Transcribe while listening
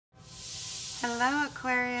Hello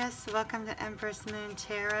Aquarius, welcome to Empress Moon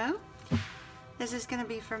Tarot. This is going to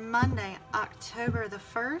be for Monday, October the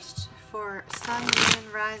 1st for Sun,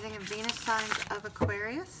 Moon, Rising, and Venus signs of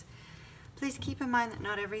Aquarius. Please keep in mind that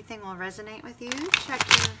not everything will resonate with you. Check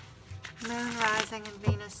your Moon, Rising, and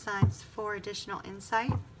Venus signs for additional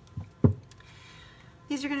insight.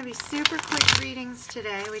 These are going to be super quick readings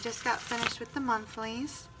today. We just got finished with the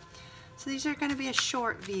monthlies. So these are going to be a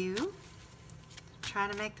short view. Try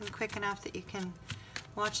to make them quick enough that you can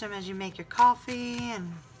watch them as you make your coffee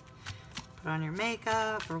and put on your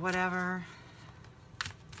makeup or whatever.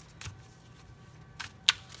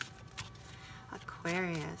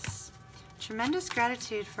 Aquarius. Tremendous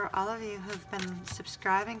gratitude for all of you who've been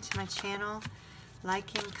subscribing to my channel,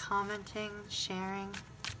 liking, commenting, sharing.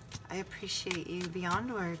 I appreciate you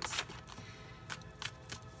beyond words.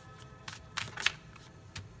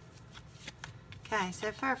 Okay,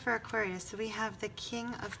 so far for Aquarius, so we have the King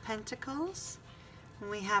of Pentacles, and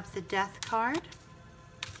we have the Death card.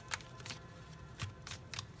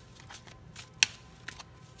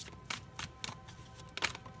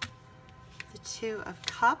 The Two of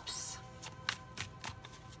Cups.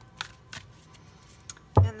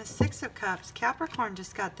 And the Six of Cups. Capricorn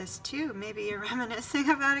just got this too. Maybe you're reminiscing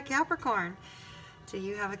about a Capricorn. Do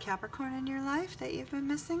you have a Capricorn in your life that you've been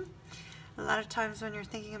missing? A lot of times when you're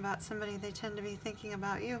thinking about somebody, they tend to be thinking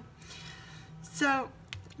about you. So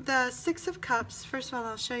the Six of Cups, first of all,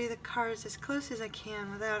 I'll show you the cards as close as I can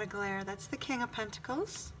without a glare. That's the King of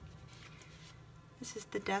Pentacles. This is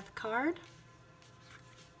the Death card.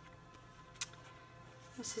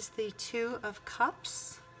 This is the Two of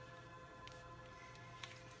Cups.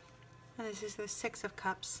 And this is the Six of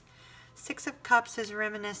Cups. Six of Cups is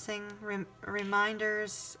reminiscing,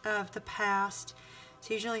 reminders of the past. It's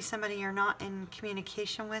usually somebody you're not in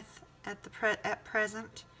communication with at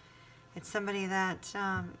present. It's somebody that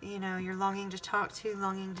you know, you're longing to talk to,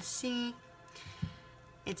 longing to see.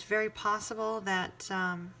 It's very possible that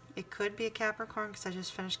it could be a Capricorn, because I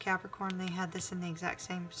just finished Capricorn. They had this in the exact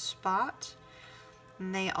same spot.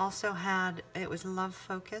 And they also had, it was love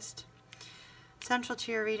focused. Central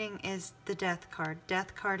to your reading is the Death card.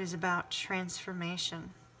 Death card is about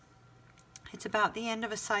transformation. It's about the end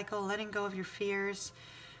of a cycle, letting go of your fears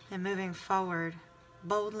and moving forward,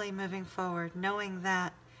 boldly moving forward, knowing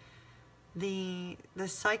that the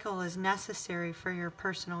cycle is necessary for your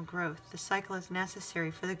personal growth. The cycle is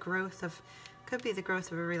necessary for the growth of, could be the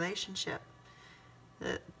growth of a relationship.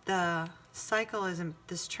 The cycle is,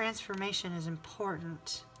 this transformation is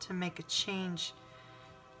important to make a change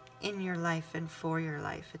in your life and for your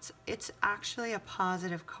life. It's actually a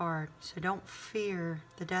positive card, so don't fear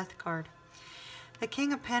the Death card. The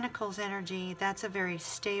King of Pentacles energy, that's a very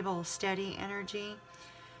stable, steady energy,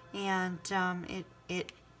 and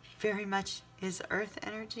it very much is earth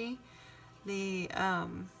energy. I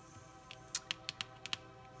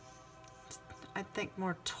think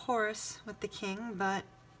more Taurus with the King, but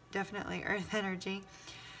definitely earth energy.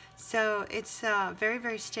 So it's very,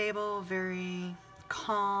 very stable, very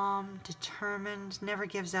calm, determined, never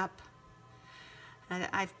gives up. And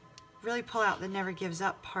I really pull out the never gives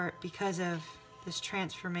up part because of this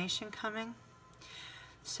transformation coming.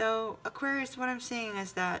 So Aquarius, what I'm seeing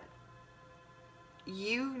is that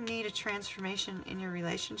you need a transformation in your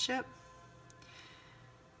relationship,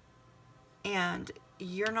 and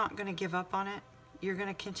you're not going to give up on it. You're going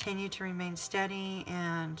to continue to remain steady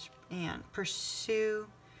and pursue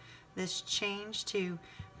this change to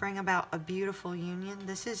bring about a beautiful union.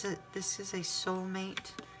 This is a soulmate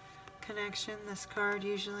connection. This card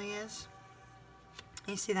usually is.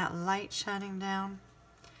 You see that light shining down,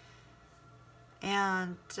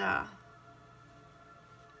 and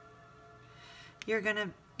you're gonna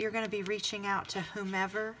be reaching out to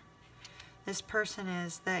whomever this person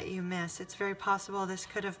is that you miss. It's very possible this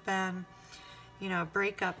could have been, you know, a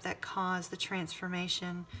breakup that caused the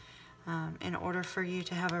transformation in order for you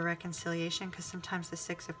to have a reconciliation, because sometimes the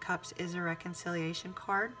Six of Cups is a reconciliation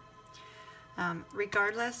card.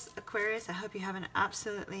 Regardless, Aquarius, I hope you have an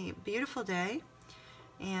absolutely beautiful day.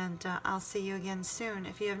 And I'll see you again soon.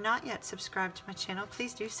 If you have not yet subscribed to my channel,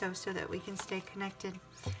 please do so that we can stay connected.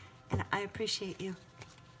 And I appreciate you.